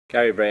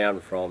Gary Brown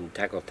from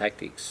Tackle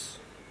Tactics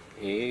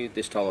here.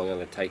 This time I'm going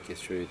to take you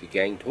through the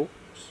gang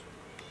hooks.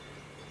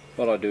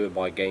 What I do with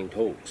my gang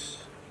hooks,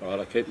 right,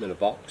 I keep them in a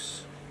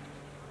box,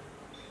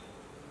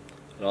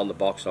 and on the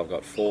box I've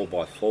got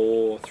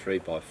 4x4,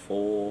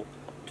 3x4,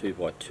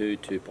 2x2,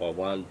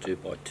 2x1,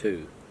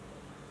 2x2.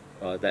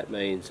 Right, that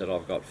means that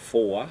I've got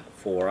 4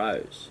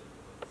 4-0s,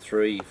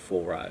 3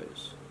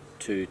 4-0s,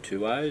 2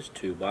 2-0s,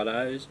 2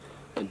 1-0s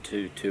and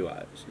 2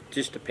 2-0s. It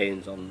just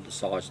depends on the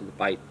size of the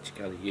bait that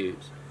you're going to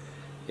use.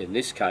 In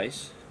this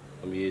case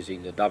I'm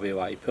using the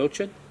WA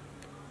pilchard,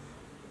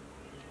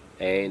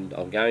 and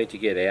I'm going to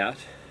get out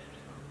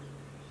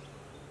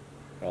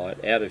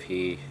of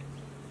here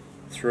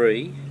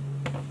 3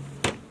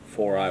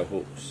 4-0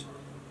 hooks.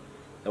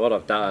 Now what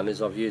I've done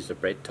is I've used a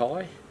bread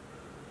tie.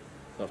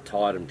 I've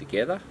tied them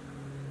together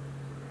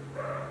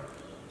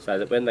so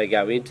that when they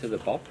go into the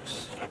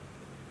box,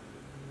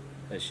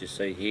 as you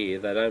see here,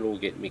 they don't all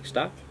get mixed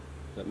up.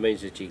 That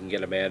means that you can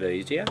get them out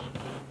easier.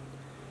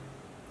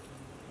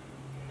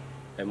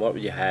 And what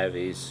you have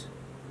is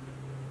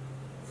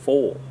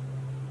 4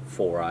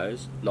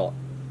 4-0s, not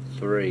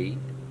 3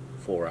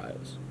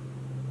 4-0s.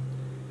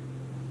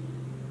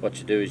 What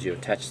you do is you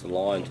attach the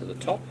line to the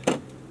top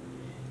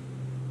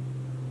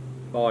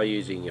by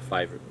using your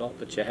favourite knot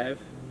that you have.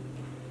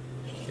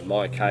 In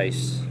my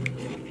case,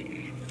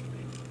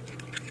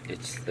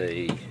 it's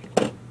the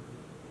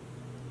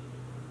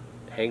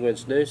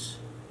hangman's noose,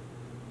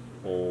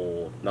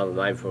 or another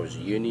name for it is a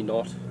uni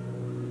knot.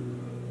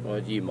 Or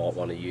you might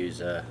want to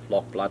use a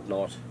lock blood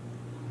knot,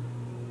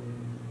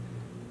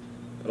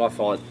 but I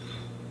find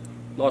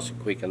nice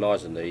and quick and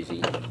nice and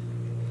easy.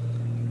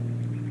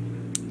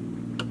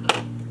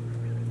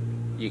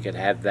 You could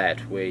have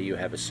that where you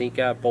have a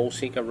sinker, ball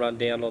sinker run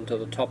down onto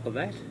the top of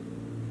that,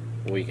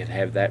 or you could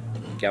have that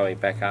going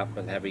back up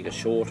and having a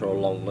short or a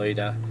long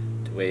leader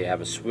to where you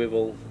have a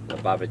swivel,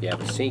 above it you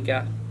have a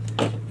sinker,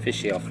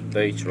 fishing off the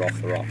beach or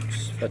off the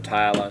rocks for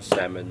tailor,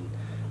 salmon,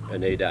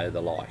 bonito, the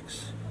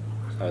likes.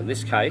 So in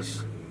this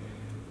case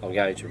I'm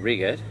going to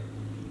rig it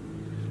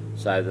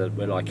so that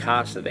when I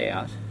cast it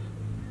out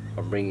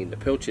I'm bringing the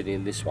pilchard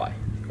in this way,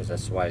 because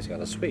that's the way it's going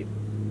to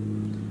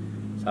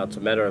swim. So it's a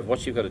matter of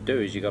what you've got to do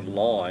is you've got to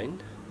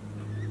line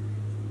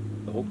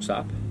the hooks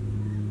up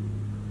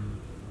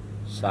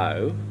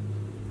so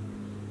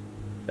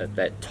that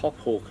that top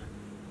hook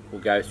will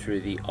go through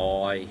the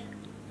eye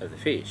of the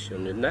fish,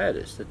 and you'll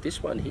notice that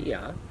this one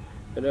here,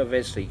 when I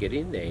eventually get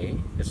in there,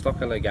 it's not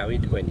going to go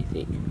into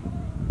anything.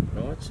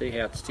 Right, see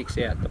how it sticks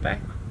out the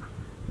back?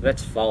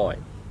 That's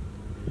fine.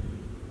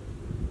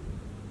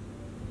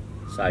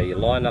 So you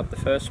line up the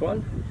first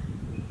one,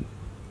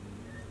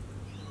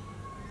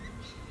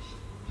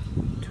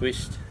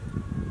 twist,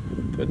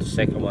 put the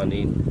second one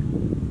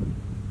in,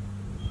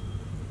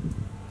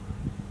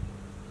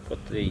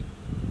 put the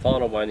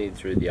final one in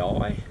through the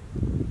eye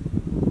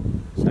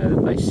so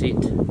that they sit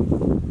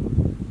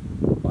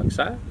like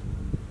so,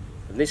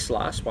 and this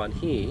last one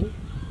here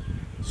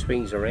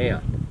swings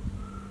around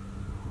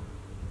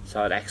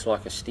so it acts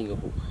like a stinger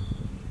hook.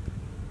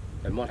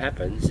 And what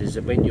happens is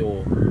that when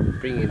you're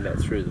bringing that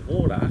through the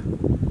water,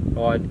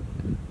 right,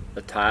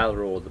 the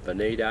tailor or the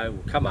bonito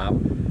will come up,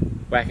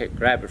 whack it,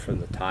 grab it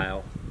from the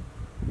tail,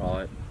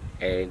 right,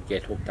 and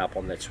get hooked up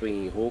on that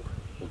swinging hook,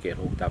 or get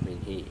hooked up in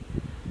here.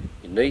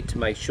 You need to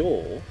make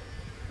sure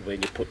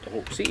when you put the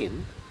hooks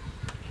in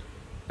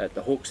that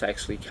the hooks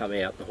actually come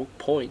out, the hook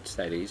points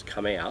that is,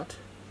 come out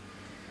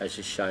as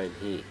is shown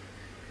here,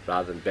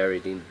 rather than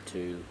buried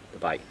into the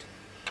bait.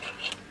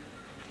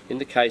 In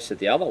the case of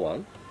the other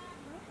one,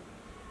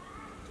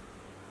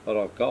 what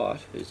I've got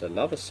is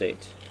another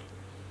set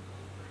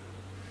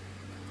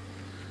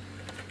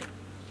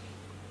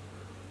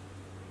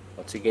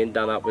once again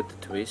done up with the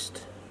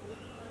twist.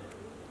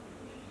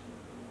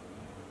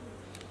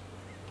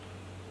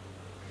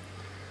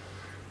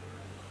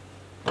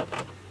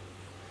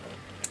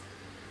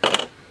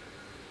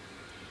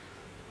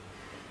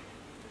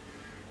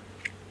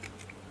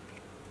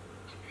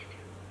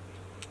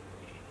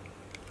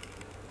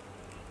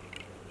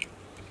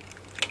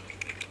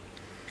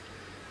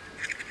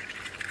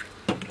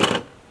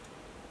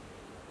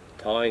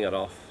 Tying it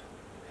off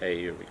how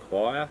you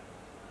require,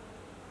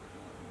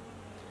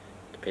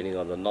 depending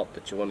on the knot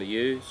that you want to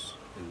use.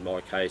 In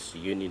my case, the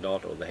uni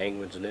knot or the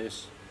hangman's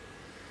noose.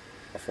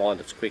 I find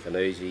it's quick and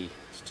easy.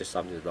 It's just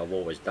something that I've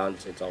always done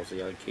since I was a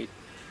young kid.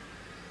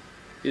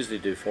 Usually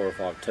do 4 or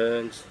 5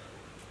 turns,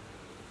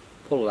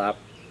 pull it up,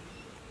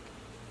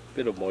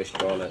 bit of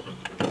moisture on it,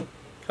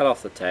 cut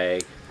off the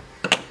tag,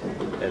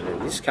 and in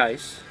this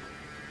case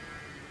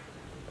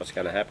what's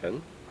going to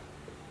happen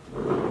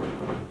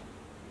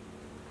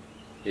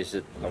is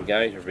that I'm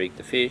going to rig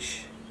the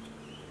fish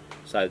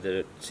so that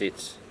it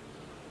sits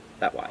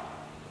that way.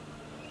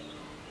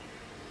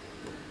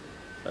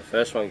 The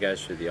first one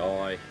goes through the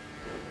eye,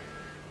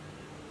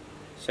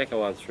 second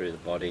one through the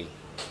body,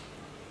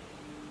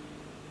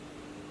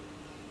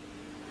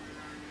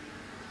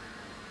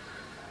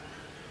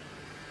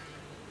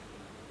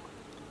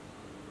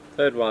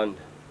 third one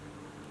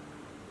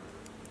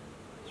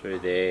through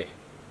there,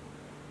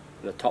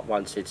 and the top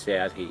one sits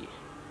out here.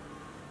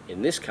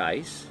 In this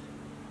case,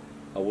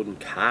 I wouldn't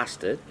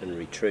cast it and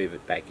retrieve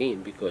it back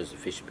in because the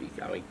fish would be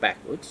going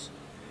backwards.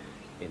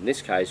 In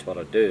this case, what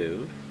I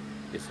do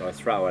is I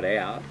throw it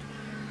out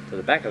to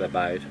the back of the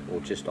boat or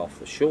just off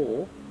the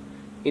shore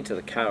into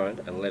the current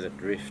and let it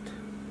drift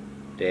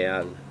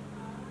down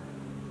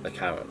the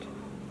current.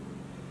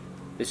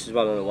 This is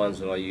one of the ones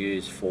that I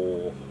use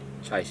for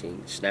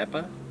chasing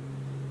snapper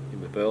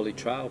in my burley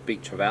trail,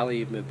 big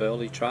trevally in my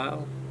burley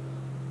trail.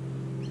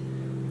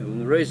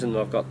 And the reason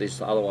I've got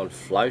this other one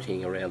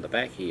floating around the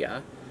back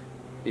here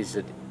is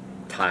that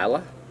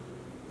tailor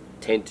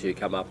tend to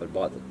come up and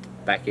bite the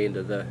back end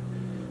of the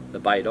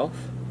bait off.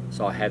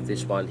 So I have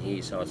this one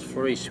here so it's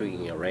free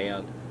swinging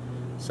around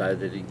so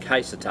that in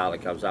case the tailor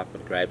comes up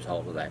and grabs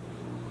hold of that.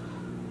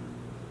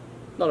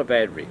 Not a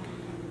bad rig.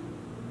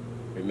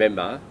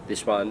 Remember,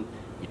 this one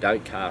you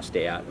don't cast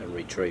out and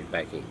retrieve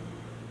back in.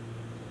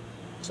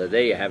 So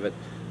there you have it,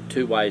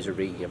 two ways of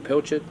rigging a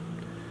pilchard.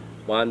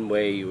 One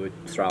where you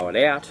would throw it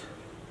out,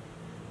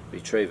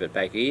 retrieve it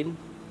back in.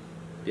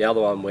 The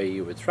other one where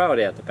you would throw it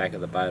out the back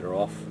of the boat or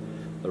off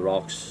the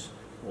rocks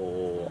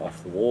or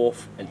off the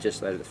wharf and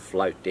just let it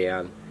float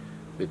down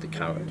with the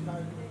current.